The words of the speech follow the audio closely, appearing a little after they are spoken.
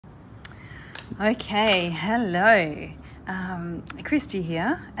Okay, hello. Christy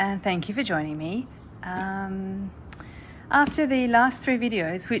here, and thank you for joining me. After the last 3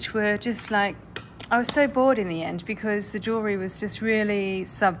 videos, which were just like, I was so bored in the end because the jewellery was just really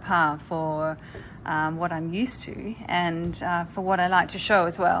subpar for what I'm used to and for what I like to show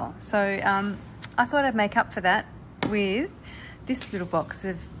as well. So I thought I'd make up for that with this little box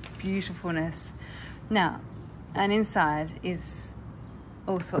of beautifulness. Now, and inside is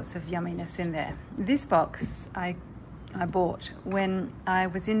all sorts of yumminess in there. This box I bought when I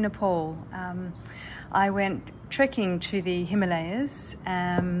was in Nepal. I went trekking to the Himalayas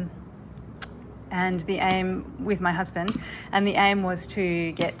and the aim with my husband, and the aim was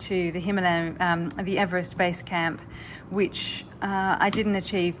to get to the Himalayan, the Everest base camp, which I didn't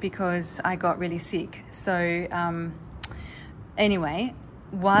achieve because I got really sick. So anyway,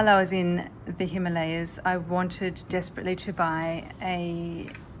 while I was in the Himalayas, I wanted desperately to buy a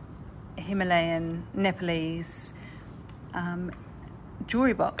Himalayan Nepalese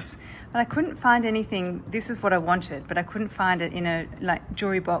jewelry box, but I couldn't find anything. This is what I wanted, but I couldn't find it in a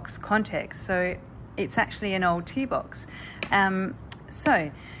jewelry box context. So it's actually an old tea box.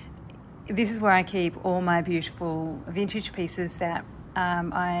 So this is where I keep all my beautiful vintage pieces that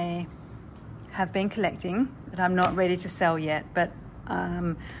I have been collecting that I'm not ready to sell yet, but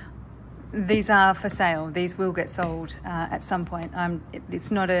these are for sale. These will get sold at some point. I'm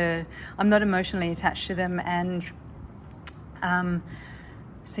not emotionally attached to them, and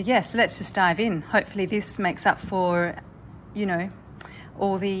so yes, let's just dive in. Hopefully this makes up for,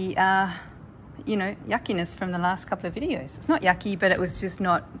 all the yuckiness from the last couple of videos. It's not yucky, but it was just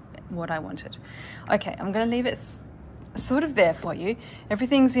not what I wanted. Okay, I'm going to leave it sort of there for you.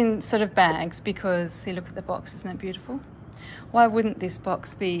 Everything's in sort of bags because, see, look at the box, isn't it beautiful? Why wouldn't this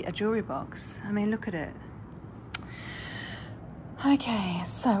box be a jewelry box? I mean, look at it. Okay,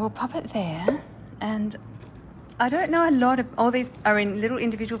 so we'll pop it there. And I don't know a lot of, all these are in little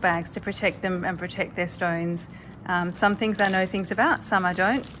individual bags to protect them and protect their stones. Some things I know things about, some I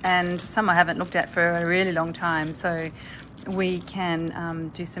don't, and some I haven't looked at for a really long time. So we can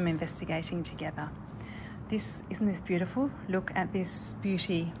do some investigating together. Isn't this beautiful? Look at this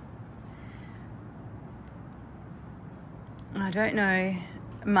beauty. I don't know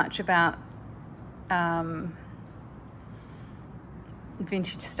much about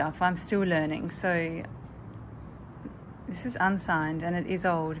vintage stuff. I'm still learning. So this is unsigned and it is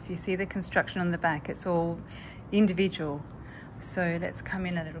old. If you see the construction on the back, it's all individual. So let's come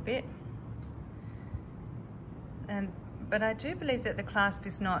in a little bit. But I do believe that the clasp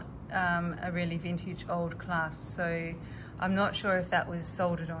is not a really vintage old clasp. So I'm not sure if that was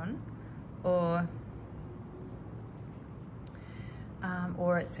soldered on or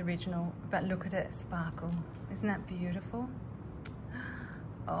it's original, but look at it sparkle. Isn't that beautiful?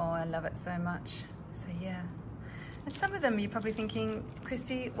 Oh, I love it so much. So yeah. And some of them you're probably thinking,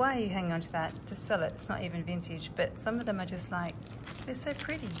 Christy, why are you hanging on to that? Just sell it. It's not even vintage. But some of them are just like, they're so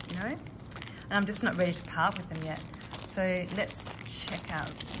pretty, And I'm just not ready to part with them yet. So let's check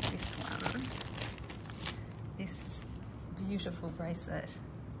out this one. This beautiful bracelet.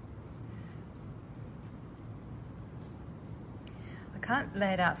 I can't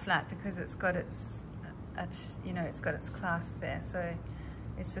lay it out flat because it's got its clasp there. So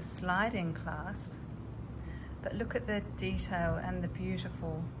it's a sliding clasp. But look at the detail and the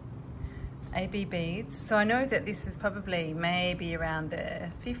beautiful AB beads. So I know that this is probably maybe around the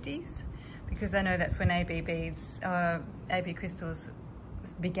 50s because I know that's when AB beads, AB crystals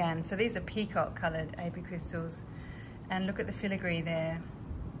began. So these are peacock coloured AB crystals. And look at the filigree there.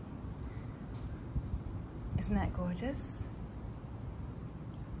 Isn't that gorgeous?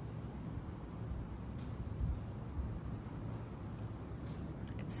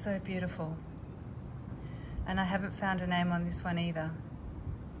 It's so beautiful. And I haven't found a name on this one either,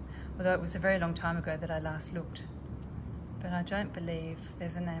 although it was a very long time ago that I last looked. But I don't believe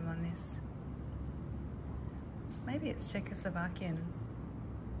there's a name on this. Maybe it's Czechoslovakian,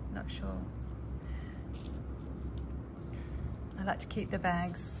 not sure. I like to keep the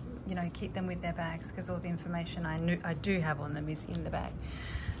bags, keep them with their bags because all the information I do have on them is in the bag.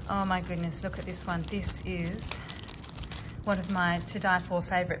 Oh my goodness, look at this one. This is one of my to die for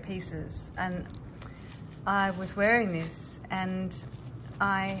favourite pieces, and I was wearing this and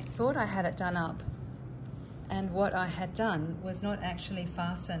I thought I had it done up, and what I had done was not actually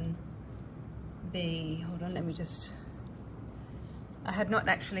fasten hold on, I had not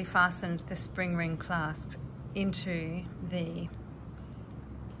actually fastened the spring ring clasp into the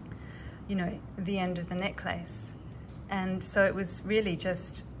end of the necklace, and so it was really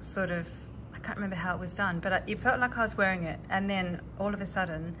just sort of, I can't remember how it was done, but it felt like I was wearing it, and then all of a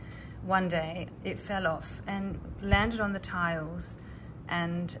sudden one day it fell off and landed on the tiles,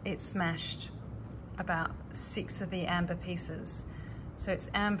 and it smashed about 6 of the amber pieces. So it's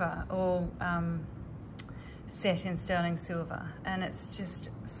amber, all set in sterling silver, and it's just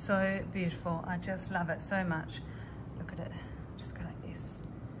so beautiful. I just love it so much. Look at it, just go like this,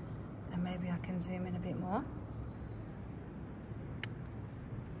 and maybe I can zoom in a bit more.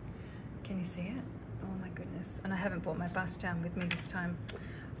 Can you see it? Oh my goodness. And I haven't brought my bust down with me this time,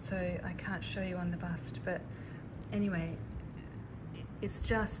 so I can't show you on the bust, but anyway, it's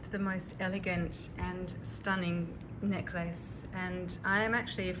just the most elegant and stunning necklace, and I am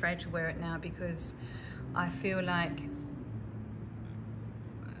actually afraid to wear it now because I feel like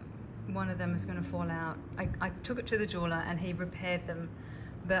one of them is going to fall out. I took it to the jeweler and he repaired them,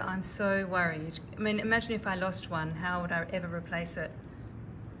 but I'm so worried. I mean, imagine if I lost one, how would I ever replace it?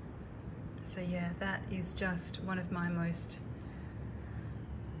 So yeah, that is just one of my most,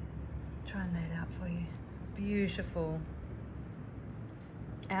 try and lay it out for you, beautiful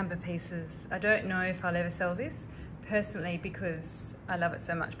amber pieces. I don't know if I'll ever sell this personally because I love it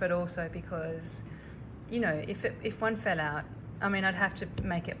so much, but also because, you know, if one fell out, I mean, I'd have to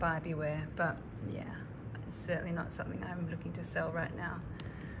make it buyer beware, but yeah, it's certainly not something I'm looking to sell right now.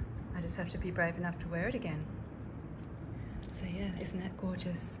 I just have to be brave enough to wear it again. So yeah, isn't that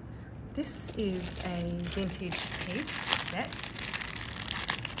gorgeous? This is a vintage piece set.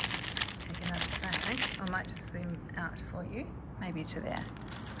 Just take it out of the bag. I might just zoom out for you, maybe to there.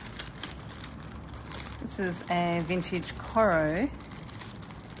 This is a vintage coral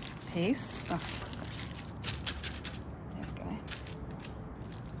piece. Oh gosh. There we go.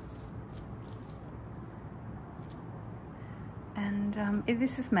 And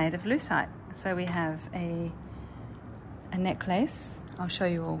this is made of lucite. So we have a necklace. I'll show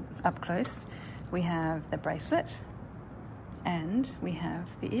you all up close. We have the bracelet and we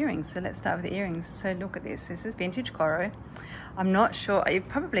have the earrings. So let's start with the earrings. So look at this. This is vintage coral. I'm not sure, it'd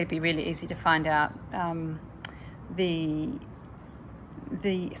probably be really easy to find out the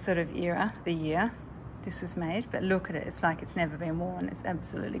sort of era, the year this was made, but look at it. It's like it's never been worn. It's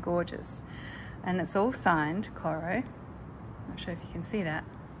absolutely gorgeous. And it's all signed coral. Not sure if you can see that.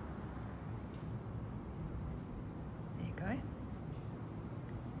 There you go.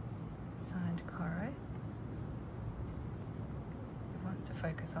 Signed coral. It wants to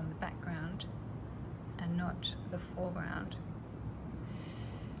focus on the background and not the foreground.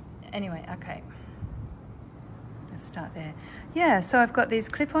 Anyway, okay. Let's start there. Yeah, so I've got these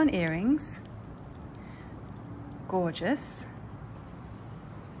clip-on earrings. Gorgeous.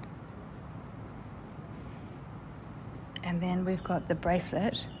 And then we've got the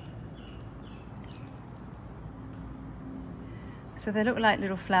bracelet. So they look like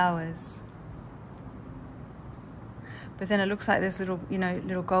little flowers. But then it looks like there's little, you know,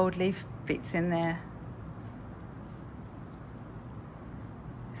 little gold leaf bits in there.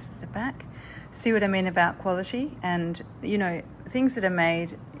 This is the back. See what I mean about quality? And, you know, things that are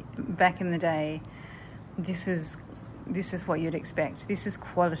made back in the day, this is what you'd expect. This is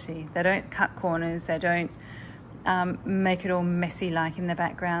quality. They don't cut corners. They don't make it all messy like in the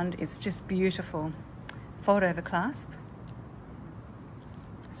background. It's just beautiful. Fold over clasp.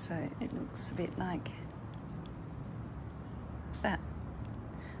 So it looks a bit like that.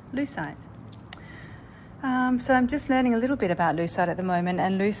 Lucite. So I'm just learning a little bit about lucite at the moment,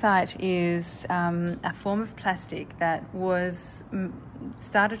 and lucite is a form of plastic that was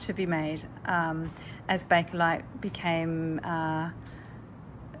started to be made as Bakelite became,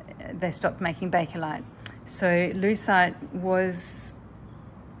 they stopped making Bakelite. So lucite was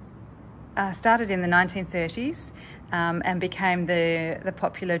started in the 1930s and became the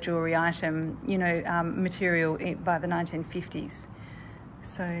popular jewellery item, you know, material by the 1950s.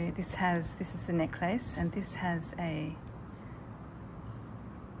 So this is the necklace, and this has a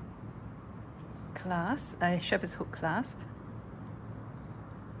clasp, a shepherd's hook clasp,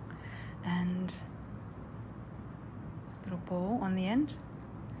 and a little ball on the end.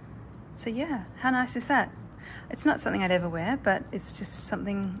 So yeah, how nice is that? It's not something I'd ever wear, but it's just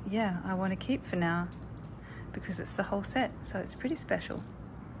something, yeah, I want to keep for now because it's the whole set, so it's pretty special.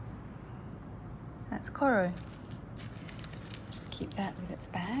 That's coral. Just keep that with its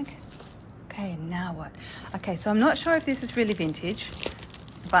bag. Okay, now what? Okay, so I'm not sure if this is really vintage,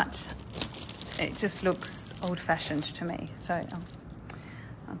 but it just looks old-fashioned to me. So,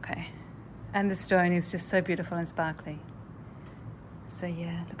 okay. And the stone is just so beautiful and sparkly. So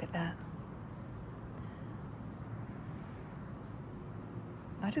yeah, look at that.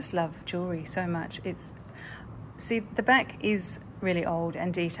 I just love jewelry so much. See, the back is really old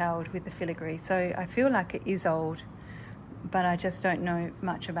and detailed with the filigree. So I feel like it is old, but I just don't know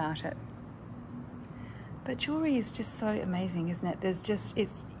much about it. But jewellery is just so amazing, isn't it? There's just,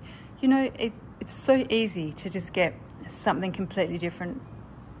 it's, you know, it's so easy to just get something completely different,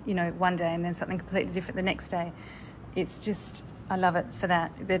 you know, one day, and then something completely different the next day. It's just, I love it for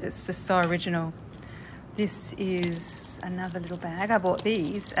that it's just so original. This is another little bag. I bought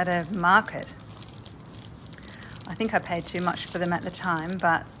these at a market. I think I paid too much for them at the time,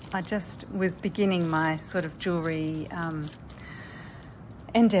 but I just was beginning my sort of jewellery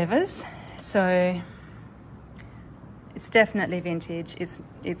endeavours. So it's definitely vintage.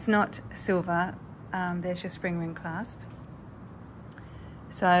 It's not silver. There's your spring ring clasp.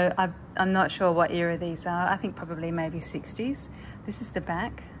 So I'm not sure what era these are. I think probably maybe 60s. This is the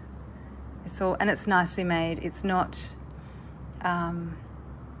back. It's all, and it's nicely made. It's not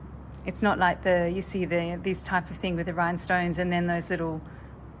like you see this type of thing with the rhinestones and then those the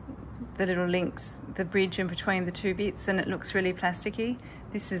little links, the bridge in between the two bits, and it looks really plasticky.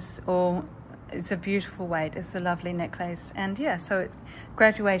 This is all, it's a beautiful weight. It's a lovely necklace, and yeah, so it's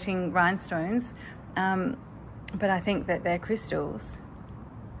graduating rhinestones, but I think that they're crystals,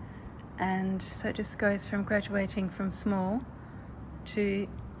 and so it just goes from graduating from small to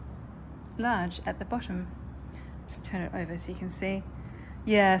large at the bottom. Just turn it over so you can see.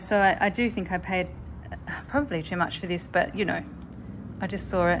 Yeah, so I do think I paid probably too much for this, but you know, I just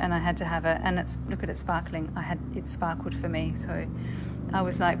saw it and I had to have it, and look at it sparkling. It sparkled for me, so I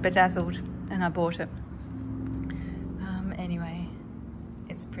was like bedazzled and I bought it. Anyway,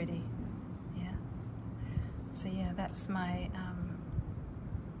 it's pretty, yeah. So yeah, that's my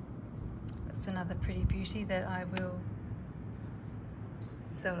that's another pretty beauty that I will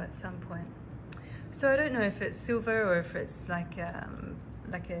sell at some point. So I don't know if it's silver or if it's like a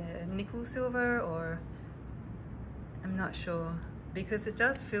nickel silver, or I'm not sure, because it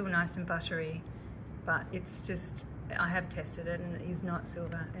does feel nice and buttery, but it's just, I have tested it and it is not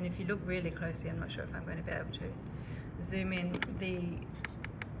silver. And if you look really closely, I'm not sure if I'm going to be able to zoom in,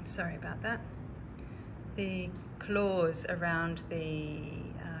 sorry about that, the claws around the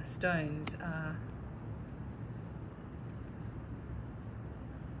stones are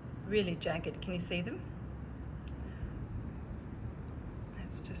really jagged. Can you see them?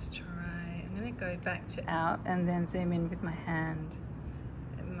 Let's just try. I'm going to go back to out and then zoom in with my hand.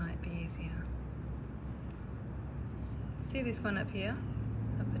 It might be easier. See this one up here,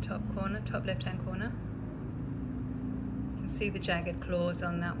 up the top corner, top left hand corner? You can see the jagged claws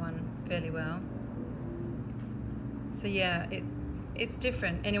on that one fairly well. So yeah, it's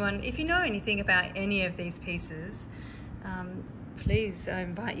different. Anyone, if you know anything about any of these pieces, please, I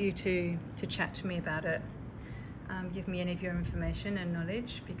invite you to chat to me about it. Give me any of your information and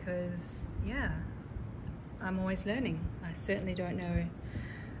knowledge, because yeah, I'm always learning. I certainly don't know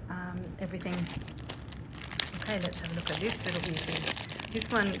everything. Okay, let's have a look at this little beauty. This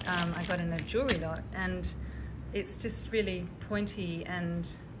one I got in a jewellery lot, and it's just really pointy and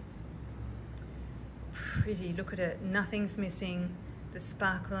pretty. Look at it, nothing's missing. The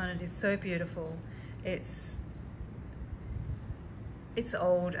sparkle on it is so beautiful. It's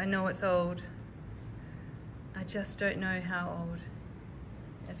old, I know it's old. I just don't know how old.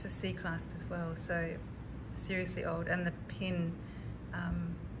 It's a C clasp as well, so seriously old. And the pin,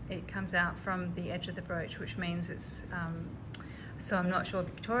 it comes out from the edge of the brooch, which means it's, so I'm not sure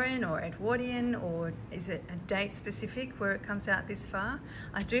Victorian or Edwardian, or is it a date specific where it comes out this far?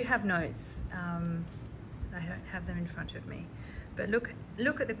 I do have notes, I don't have them in front of me. But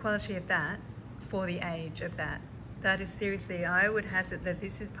look at the quality of that for the age of that. That is seriously, I would hazard that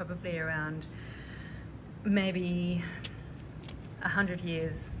this is probably around maybe 100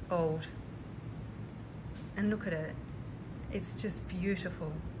 years old. And look at it, it's just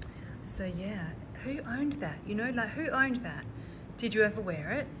beautiful. So yeah, who owned that? You know, like, who owned that? Did you ever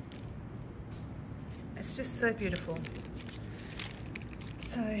wear it? It's just so beautiful.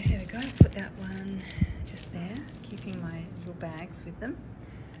 So here we go, put that one just there, keeping my little bags with them.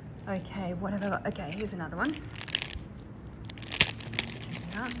 Okay, what have I got? Okay, here's another one.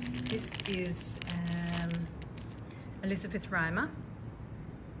 This is Elizabeth Reimer.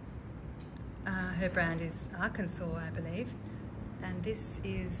 Her brand is Arkansas, I believe. And this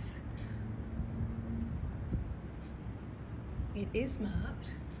is, it is marked.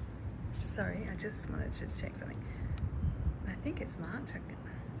 Sorry, I just wanted to check something. I think it's marked.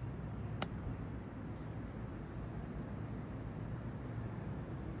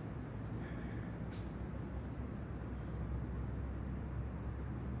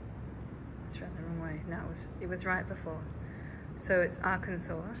 Right the wrong way. No, it was right before. So it's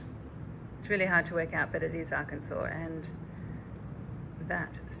Arkansas. It's really hard to work out, but it is Arkansas, and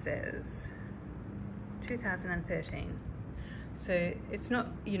that says 2013. So it's not,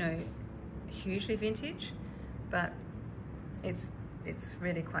 you know, hugely vintage, but it's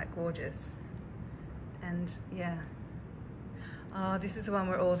really quite gorgeous. And yeah. Oh, this is the one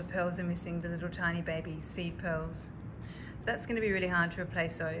where all the pearls are missing, the little tiny baby seed pearls. That's going to be really hard to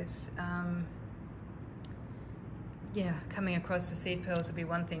replace those. Yeah, coming across the seed pearls would be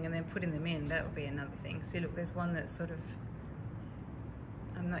one thing, and then putting them in, that would be another thing. See, look, there's one that's sort of,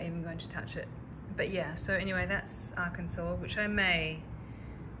 I'm not even going to touch it. But yeah, so anyway, that's Arkansas, which I may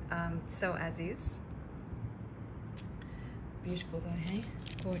sell as is. Beautiful though, hey?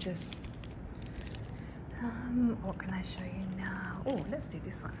 Gorgeous. What can I show you now? Oh, let's do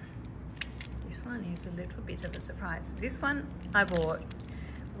this one. This one is a little bit of a surprise. This one I bought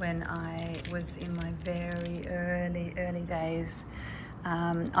when I was in my very early days.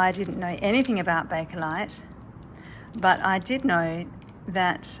 I didn't know anything about Bakelite, but I did know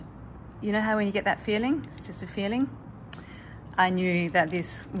that, you know how when you get that feeling, it's just a feeling? I knew that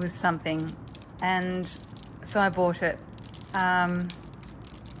this was something, and so I bought it.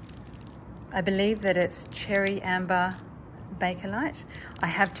 I believe that it's cherry amber Bakelite. I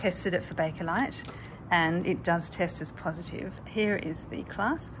have tested it for Bakelite, and it does test as positive. Here is the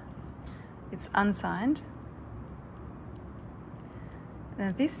clasp. It's unsigned.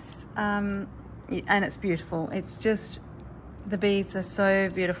 Now this, and it's beautiful. It's just, the beads are so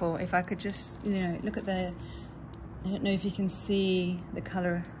beautiful. If I could just, you know, look at the, I don't know if you can see the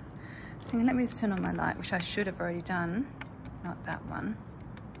color. Let me just turn on my light, which I should have already done. Not that one.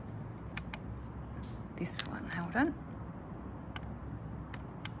 This one, hold on.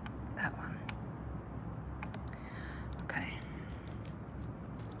 That one. Okay.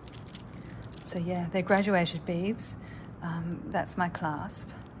 So yeah, they're graduated beads. That's my clasp.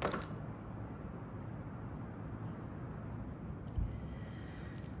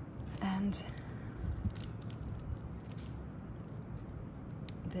 And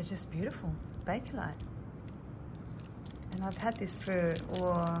they're just beautiful, Bakelite. And I've had this for,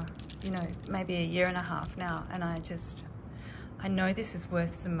 you know, maybe a year and a half now, and I know this is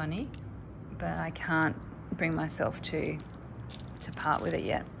worth some money, but I can't bring myself to part with it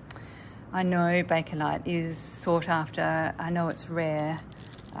yet. I know Bakelite is sought after, I know it's rare,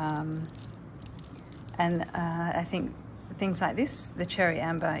 and I think things like this, the cherry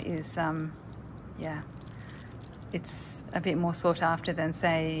amber is, yeah, it's a bit more sought after than,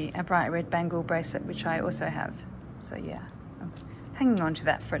 say, a bright red bangle bracelet, which I also have. So yeah, I'm hanging on to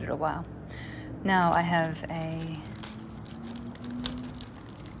that for a little while. Now I have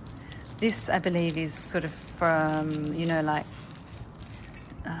this I believe is sort of from, you know, like,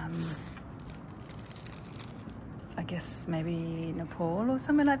 I guess maybe Nepal or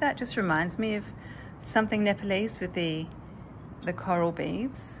somewhere like that. Just reminds me of something Nepalese with the coral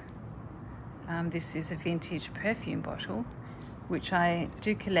beads. This is a vintage perfume bottle, which I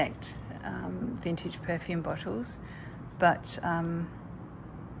do collect, vintage perfume bottles, but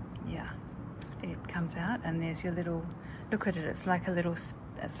yeah, it comes out and there's your little, look at it, it's like a little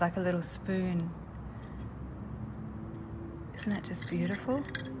spoon. Isn't that just beautiful?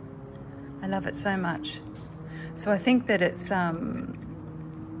 I love it so much. So I think that it's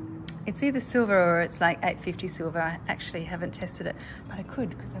either silver or it's like 850 silver. I actually haven't tested it, but I could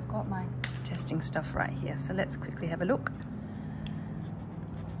because I've got my testing stuff right here. So let's quickly have a look.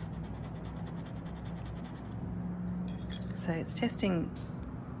 So it's testing,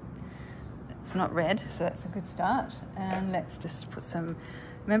 it's not red, so that's a good start. And let's just put some,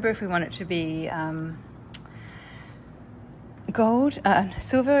 remember if we want it to be gold,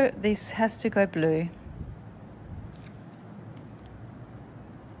 silver, this has to go blue.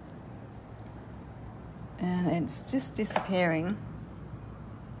 And it's just disappearing,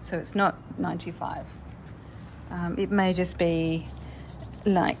 so it's not 95. It may just be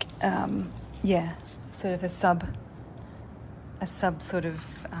like, yeah, sort of a sub sort of,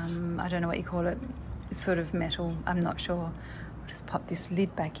 I don't know what you call it, it's sort of metal, I'm not sure. I'll just pop this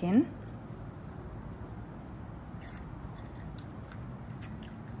lid back in.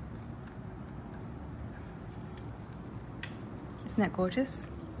 Isn't that gorgeous?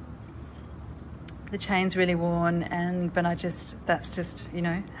 The chain's really worn, but that's just, you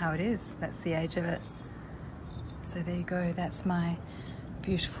know, how it is. That's the age of it. So there you go. That's my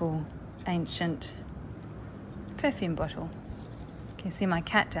beautiful, ancient perfume bottle. Can you see my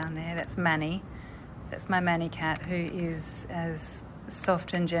cat down there? That's Manny. That's my Manny cat, who is as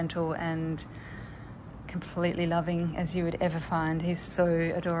soft and gentle and completely loving as you would ever find. He's so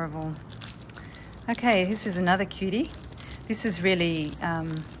adorable. Okay, this is another cutie. This is really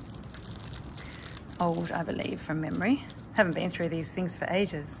old, I believe, from memory. Haven't been through these things for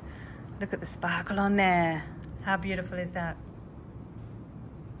ages. Look at the sparkle on there. How beautiful is that?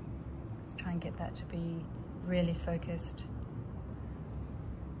 Let's try and get that to be really focused.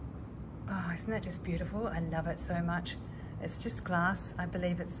 Oh, isn't that just beautiful? I love it so much. It's just glass. I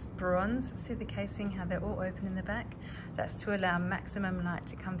believe it's bronze. See the casing, how they're all open in the back? That's to allow maximum light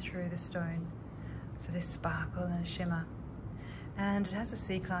to come through the stone. So there's sparkle and shimmer. And it has a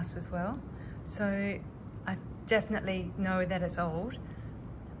C-clasp as well. So I definitely know that it's old.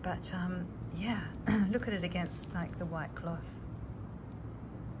 But yeah, look at it against like the white cloth.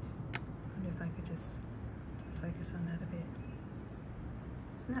 I wonder if I could just focus on that a bit.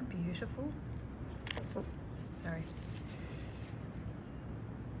 Isn't that beautiful? Oh, sorry.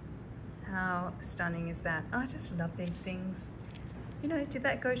 How stunning is that? Oh, I just love these things. You know, did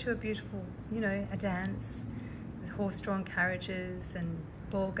that go to a beautiful, you know, a dance with horse-drawn carriages and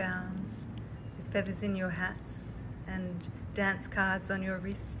ball gowns, with feathers in your hats and dance cards on your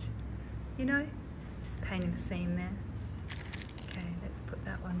wrist? You know, just painting the scene there. Okay, let's put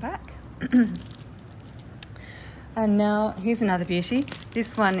that one back. And now here's another beauty.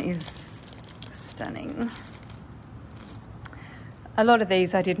 This one is stunning. A lot of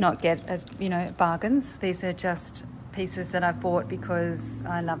these I did not get as, you know, bargains. These are just pieces that I've bought because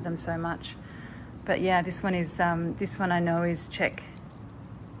I love them so much. But yeah, this one is, this one I know is Czech,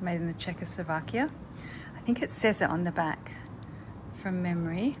 made in the Czechoslovakia. I think it says it on the back from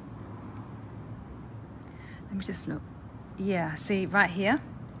memory. Let me just look. Yeah, see right here.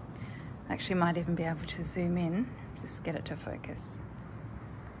 Actually might even be able to zoom in, just get it to focus.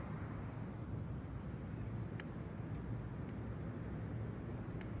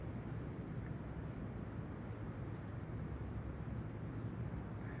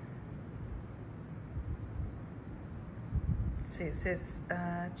 See, it says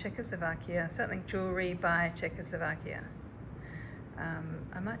Czechoslovakia, something jewellery by Czechoslovakia.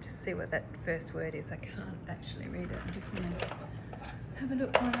 I might just see what that first word is. I can't actually read it. I'm just going to have a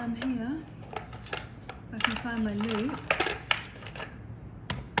look while I'm here. If I can find my loop.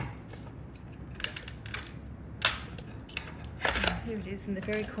 Oh, here it is in the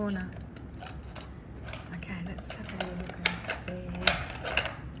very corner. Okay, let's have a look and see.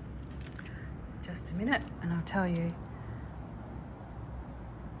 Just a minute and I'll tell you.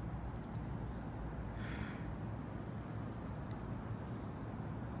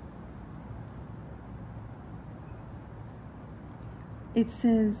 It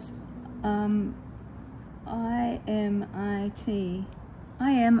says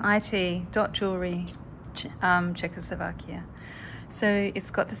IMIT.jewellery, Czechoslovakia. So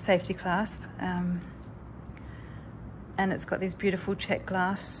it's got the safety clasp and it's got these beautiful Czech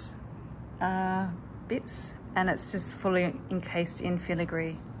glass bits, and it's just fully encased in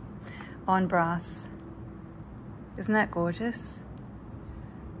filigree on brass. Isn't that gorgeous?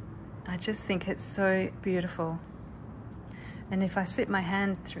 I just think it's so beautiful. And if I slip my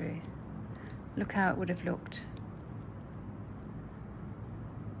hand through, look how it would have looked.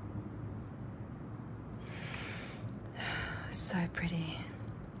 So pretty.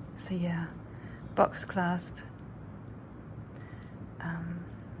 So yeah, box clasp. I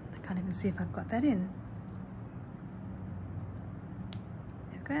can't even see if I've got that in.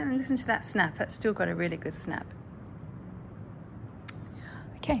 There we go, and listen to that snap. That's still got a really good snap.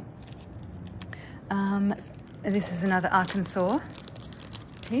 Okay. This is another Arkansas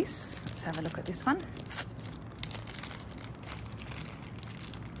piece. Let's have a look at this one.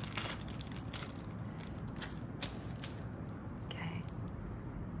 Okay.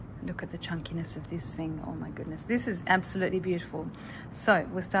 Look at the chunkiness of this thing. Oh my goodness. This is absolutely beautiful. So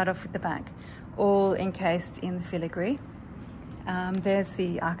we'll start off with the back. All encased in the filigree. There's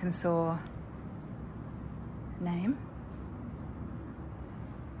the Arkansas name.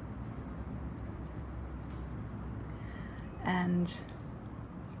 And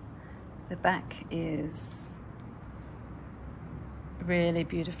the back is really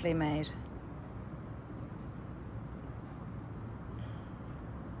beautifully made.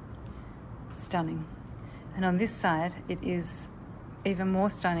 Stunning. And on this side it is even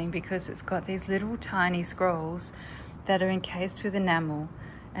more stunning because it's got these little tiny scrolls that are encased with enamel,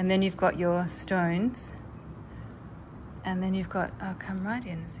 and then you've got your stones, and then you've got, I'll come right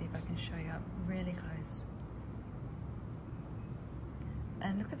in and see if I can show you up really close.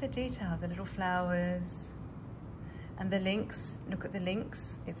 And look at the detail, the little flowers and the links. Look at the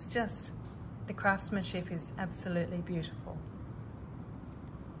links. It's just, the craftsmanship is absolutely beautiful.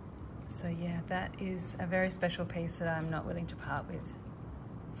 So yeah, that is a very special piece that I'm not willing to part with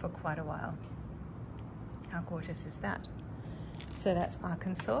for quite a while. How gorgeous is that? So that's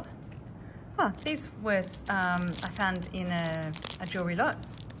Arkansas. Oh, these were I found in a jewellery lot.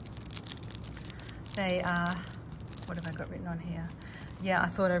 They are, what have I got written on here? Yeah, I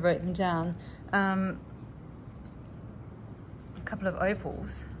thought I wrote them down. A couple of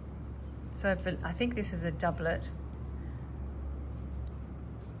opals. So I think this is a doublet.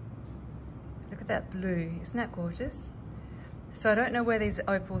 Look at that blue, isn't that gorgeous? So I don't know where these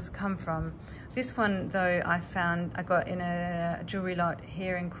opals come from. This one though I got in a jewellery lot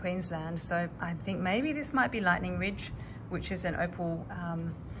here in Queensland. So I think maybe this might be Lightning Ridge, which is an opal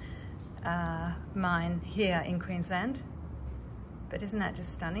mine here in Queensland. But isn't that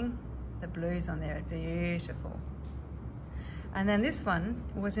just stunning? The blues on there are beautiful. And then this one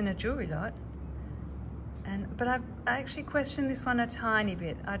was in a jewellery lot. But I actually questioned this one a tiny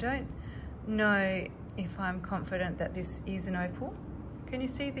bit. I don't know if I'm confident that this is an opal. Can you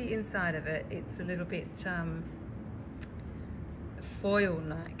see the inside of it? It's a little bit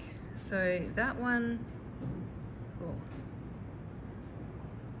foil-like. So that one,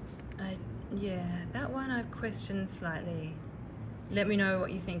 yeah, that one I've questioned slightly. Let me know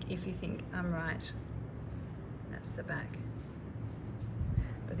what you think if you think I'm right. That's the back.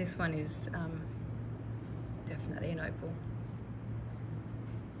 But this one is definitely an opal.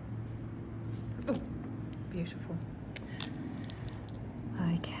 Oh, beautiful.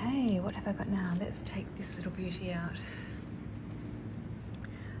 Okay, what have I got now? Let's take this little beauty out.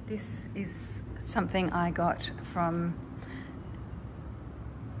 This is something I got from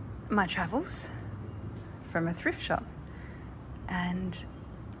my travels, from a thrift shop. And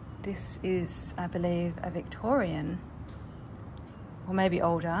this is, I believe, a Victorian, or maybe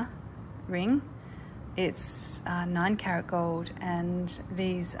older, ring. It's 9 karat gold, and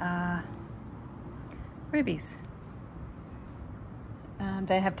these are rubies.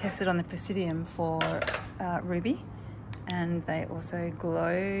 They have tested on the Presidium for ruby, and they also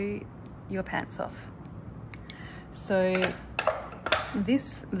glow your pants off. So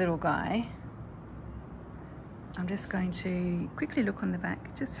this little guy, I'm just going to quickly look on the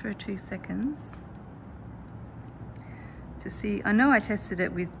back just for 2 seconds to see. I know I tested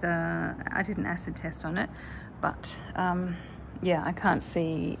it with, I did an acid test on it, but yeah, I can't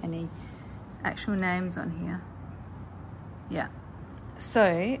see any actual names on here. Yeah.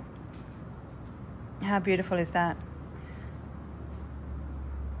 So, how beautiful is that?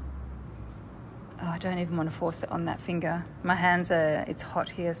 Oh, I don't even want to force it on that finger. My hands are, it's hot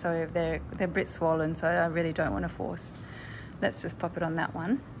here, so they're a bit swollen, so I really don't want to force. Let's just pop it on that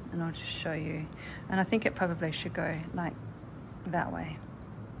one, and I'll just show you. And I think it probably should go like that way.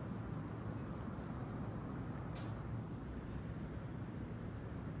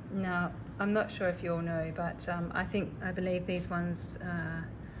 Now, I'm not sure if you all know, but I believe these ones,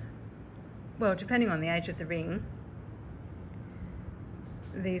 well, depending on the age of the ring,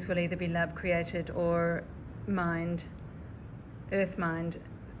 these will either be lab created or mined, earth mined.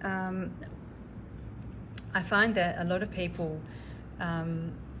 I find that a lot of people are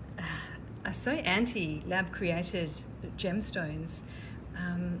so anti lab created gemstones,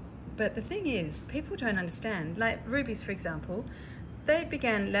 but the thing is, people don't understand. Like rubies, for example, they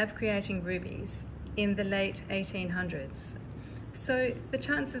began lab creating rubies in the late 1800s. So the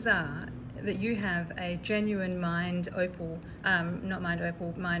chances are that you have a genuine mined opal, not mined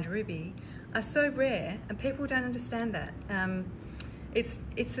opal, mined ruby, are so rare, and people don't understand that. It's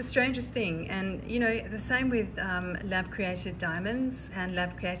the strangest thing. And you know, the same with lab created diamonds and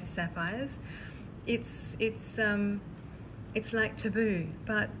lab created sapphires. It's like taboo,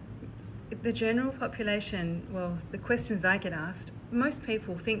 but the general population, well, the questions I get asked, most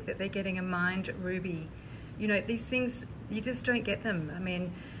people think that they're getting a mined ruby. You know, these things, you just don't get them. I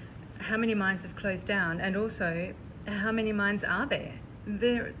mean, how many mines have closed down, and also how many mines are there?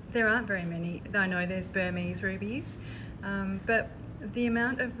 There aren't very many. I know there's Burmese rubies, but the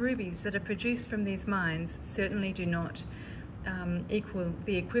amount of rubies that are produced from these mines certainly do not equal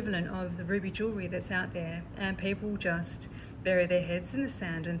the equivalent of the ruby jewellery that's out there, and people just bury their heads in the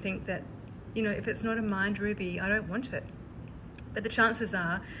sand and think that, you know, if it's not a mined ruby, I don't want it. But the chances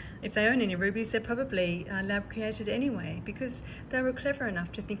are, if they own any rubies, they're probably lab created anyway, because they were clever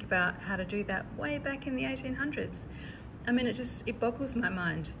enough to think about how to do that way back in the 1800s. I mean, it boggles my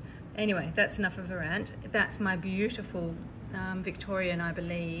mind. Anyway, that's enough of a rant. That's my beautiful Victorian, I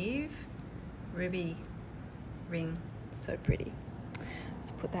believe, ruby ring. So pretty.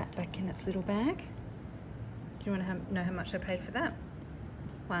 Let's put that back in its little bag. Do you want to know how much I paid for that?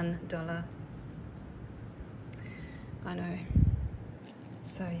 $1. I know.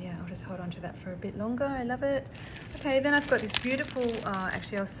 So yeah, I'll just hold on to that for a bit longer. I love it. Okay, then I've got this beautiful,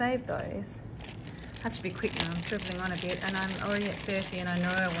 actually I'll save those. I have to be quick now, I'm scribbling on a bit, and I'm already at 30 and I know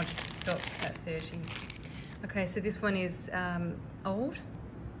I want to stock at 30. Okay, so this one is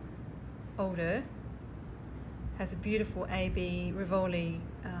older, has a beautiful AB Rivoli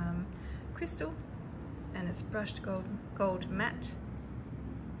crystal, and it's brushed gold matte.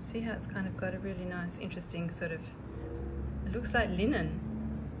 See how it's kind of got a really nice, interesting sort of, it looks like linen.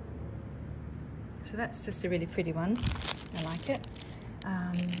 So that's just a really pretty one. I like it.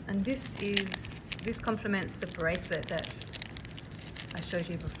 And this complements the bracelet that I showed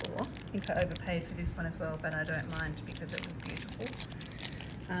you before. I think I overpaid for this one as well, but I don't mind because it was beautiful.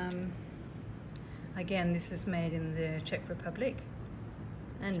 Again, this is made in the Czech Republic.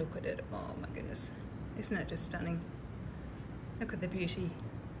 And look at it. Oh my goodness. Isn't it just stunning? Look at the beauty.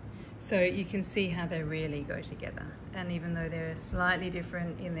 So you can see how they really go together. And even though they're slightly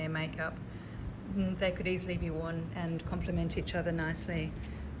different in their makeup, they could easily be worn and complement each other nicely.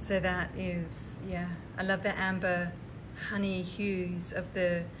 So that is, yeah, I love the amber honey hues of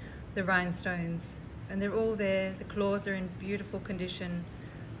the rhinestones, and they're all there. The claws are in beautiful condition.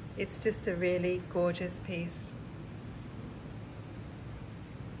 It's just a really gorgeous piece.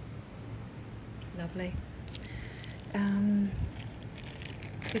 Lovely.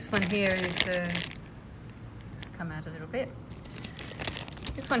 This one here is let's come out a little bit.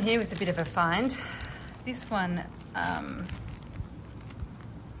 This one here was a bit of a find. This one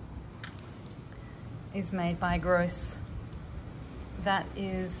is made by Gross. That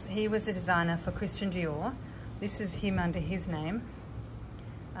is, he was a designer for Christian Dior. This is him under his name.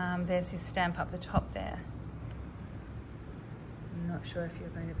 There's his stamp up the top there. I'm not sure if you're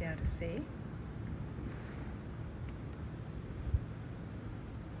going to be able to see.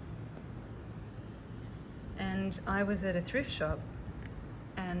 And I was at a thrift shop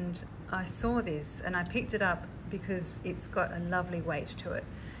and I saw this and I picked it up because it's got a lovely weight to it.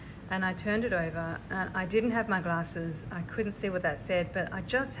 And I turned it over and I didn't have my glasses. I couldn't see what that said, but I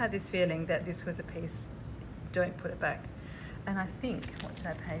just had this feeling that this was a piece, don't put it back. And I think, what did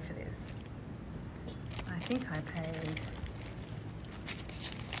I pay for this? I think I paid,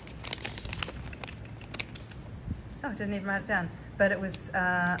 oh, I didn't even write it down, but it was,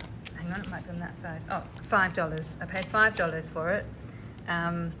 hang on, it might be on that side. Oh, $5. I paid $5 for it.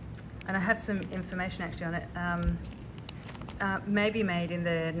 And I have some information actually on it. Maybe made in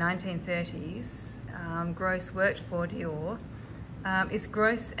the 1930s. Gross worked for Dior. It's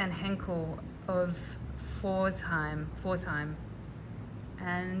Gross and Henkel of Pforzheim.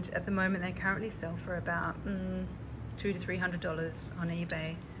 And at the moment they currently sell for about $200 to $300 on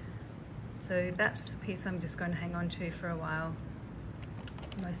eBay. So that's the piece I'm just going to hang on to for a while,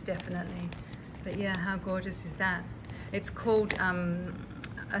 most definitely. But yeah, how gorgeous is that? It's called, I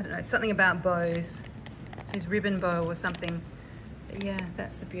don't know, something about bows. His ribbon bow or something. But yeah,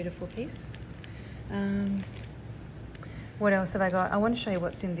 that's a beautiful piece. What else have I got? I want to show you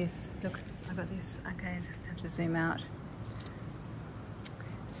what's in this. Look, I got this. Okay, I just have to zoom out.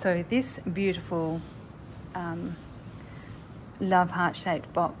 So this beautiful love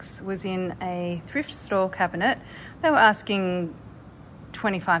heart-shaped box was in a thrift store cabinet. They were asking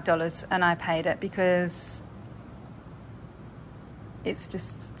 $25 and I paid it because it's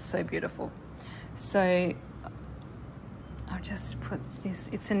just so beautiful. So I'll just put this,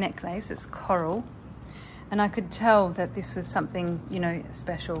 it's a necklace, it's coral, and I could tell that this was something, you know,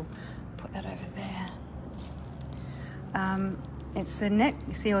 special. Put that over there. It's a neck,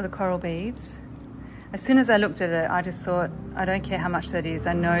 you see all the coral beads. As soon as I looked at it, I just thought, I don't care how much that is,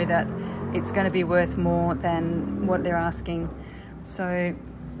 I know that it's going to be worth more than what they're asking. So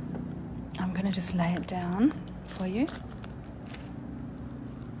I'm going to just lay it down for you.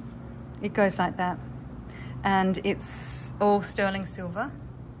 It goes like that, and it's all sterling silver,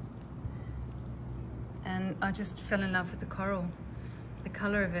 and I just fell in love with the coral. The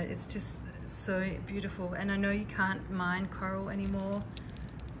color of it is just so beautiful, and I know you can't mine coral anymore.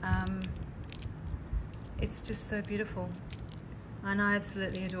 It's just so beautiful and I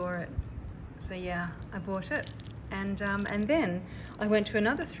absolutely adore it. So yeah, I bought it, and then I went to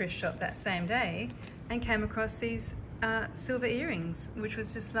another thrift shop that same day and came across these silver earrings, which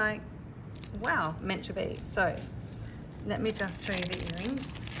was just like, wow, meant to be. So let me just show you the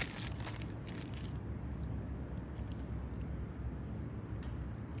earrings.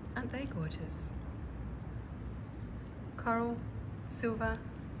 Aren't they gorgeous? Coral, silver,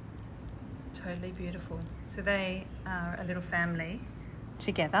 totally beautiful. So they are a little family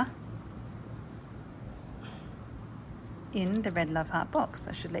together in the red love heart box.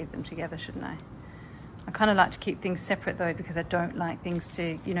 I should leave them together, shouldn't I? I kind of like to keep things separate though, because I don't like things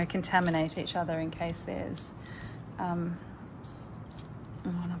to, you know, contaminate each other in case there's, oh, and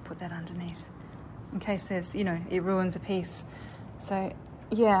I'll put that underneath, in case there's, you know, it ruins a piece. So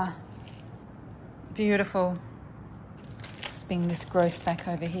yeah, Beautiful. Let's bring this gross back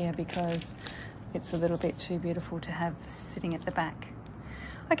over here because it's a little bit too beautiful to have sitting at the back.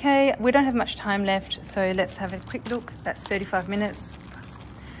 Okay, we don't have much time left, so let's have a quick look. That's 35 minutes.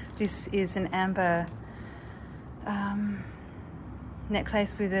 This is an amber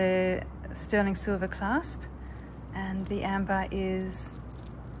necklace with a sterling silver clasp, and the amber is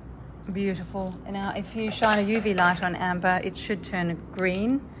beautiful. Now, if you shine a UV light on amber, it should turn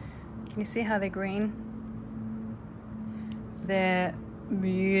green. Can you see how they're green? They're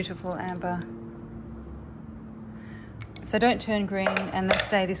beautiful amber. If they don't turn green and they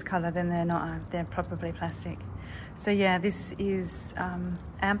stay this color, then they're probably plastic. So yeah, this is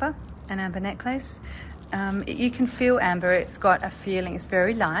amber, an amber necklace. You can feel amber. It's got a feeling. It's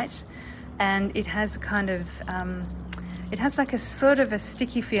very light, and it has a kind of it has like a sort of a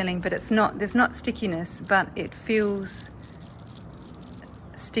sticky feeling, but it's not. There's not stickiness, but it feels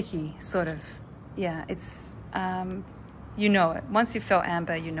sticky, sort of. Yeah, it's you know it. Once you've felt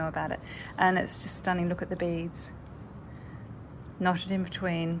amber, you know about it, and it's just stunning. Look at the beads, knotted in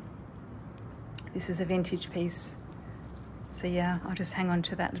between. This is a vintage piece. So yeah, I'll just hang on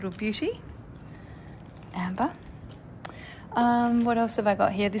to that little beauty. Amber. What else have I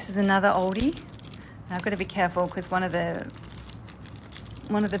got here? This is another oldie. I've got to be careful because one of the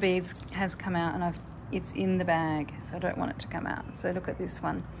beads has come out, and it's in the bag, so I don't want it to come out. So look at this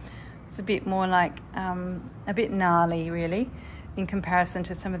one. It's a bit more like a bit gnarly, really, in comparison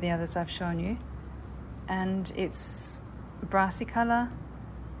to some of the others I've shown you. And it's brassy color.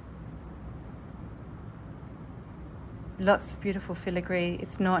 Lots of beautiful filigree.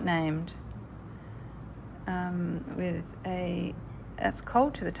 It's not named. That's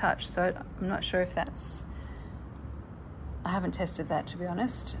cold to the touch, so I'm not sure if that's, I haven't tested that, to be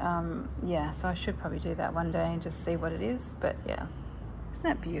honest. Yeah, so I should probably do that one day and just see what it is. But yeah, isn't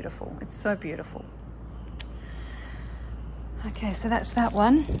that beautiful? It's so beautiful. Okay, so that's that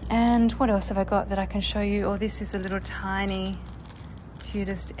one. And what else have I got that I can show you? Oh, this is a little tiny,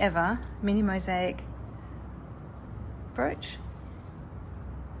 cutest ever mini mosaic brooch.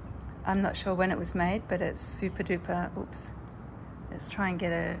 I'm not sure when it was made, but it's super duper. Oops. Let's try and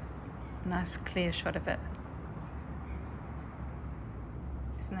get a nice clear shot of it.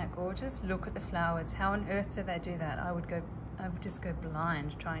 Isn't that gorgeous? Look at the flowers. How on earth do they do that? I would just go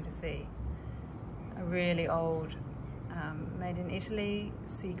blind trying to see. A really old, made in Italy,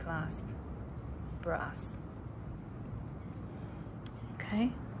 C-clasp brass.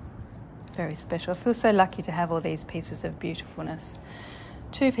 Okay. Very special. I feel so lucky to have all these pieces of beautifulness.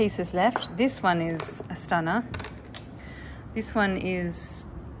 2 pieces left. This one is a stunner. This one is,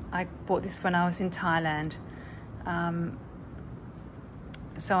 I bought this when I was in Thailand.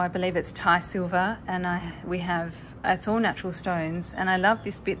 So I believe it's Thai silver, and it's all natural stones, and I love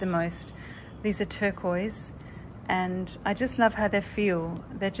this bit the most. These are turquoise, and I just love how they feel.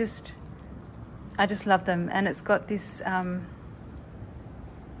 I just love them. And it's got this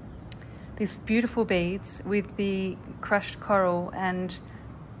these beautiful beads with the crushed coral and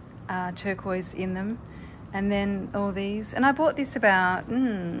turquoise in them, and then all these. And I bought this about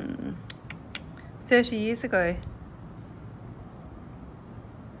 30 years ago.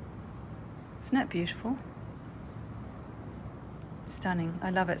 Isn't that beautiful? Stunning. I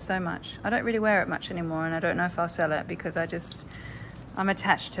love it so much. I don't really wear it much anymore, and I don't know if I'll sell it because I'm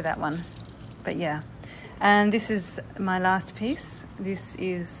attached to that one. But yeah. And this is my last piece. This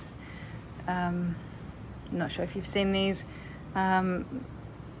is not sure if you've seen these.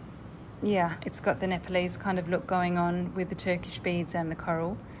 Yeah, it's got the Nepalese kind of look going on with the Turkish beads and the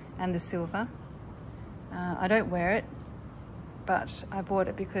coral and the silver. I don't wear it, but I bought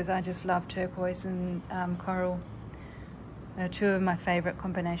it because I just love turquoise and coral. They're 2 of my favorite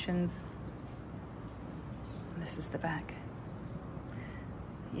combinations. This is the back.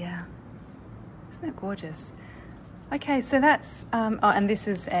 Yeah, isn't that gorgeous? Okay, so that's, oh, and this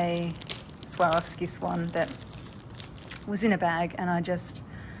is a Swarovski swan that was in a bag, and I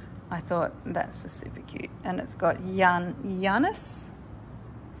thought that's super cute. And it's got Janus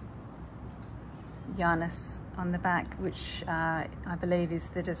on the back, which I believe is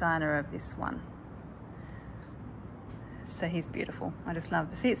the designer of this one. So he's beautiful. I just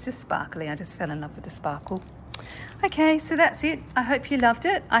love it. See, it's just sparkly. I just fell in love with the sparkle. Okay, so that's it. I hope you loved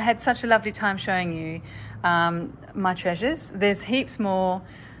it. I had such a lovely time showing you my treasures. There's heaps more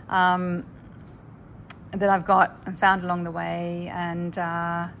that I've got and found along the way, and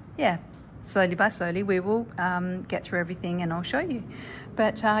yeah, slowly by slowly we will get through everything and I'll show you.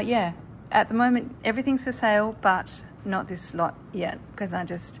 But yeah, at the moment everything's for sale, but not this lot yet because I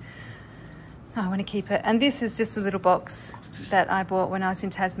want to keep it. And this is just a little box that I bought when I was in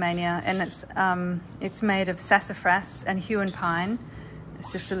Tasmania, and it's made of sassafras and Huon pine.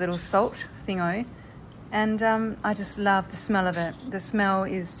 It's just a little salt thingo, and I just love the smell of it. The smell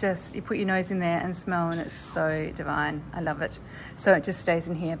is just, you put your nose in there and smell, and it's so divine. I love it. So it just stays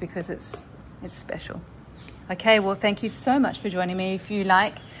in here because it's special. Okay, well, thank you so much for joining me. If you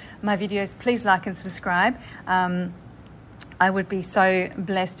like my videos, please like and subscribe. I would be so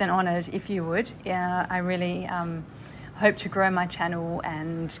blessed and honoured if you would. I really hope to grow my channel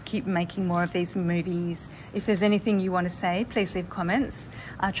and keep making more of these movies. If there's anything you want to say, please leave comments.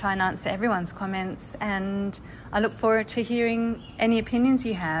 I'll try and answer everyone's comments, and I look forward to hearing any opinions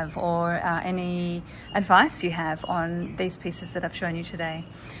you have or any advice you have on these pieces that I've shown you today.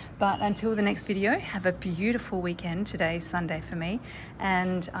 But until the next video, have a beautiful weekend. Today's Sunday for me,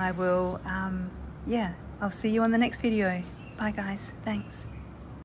 and I will, I'll see you on the next video. Bye guys, thanks.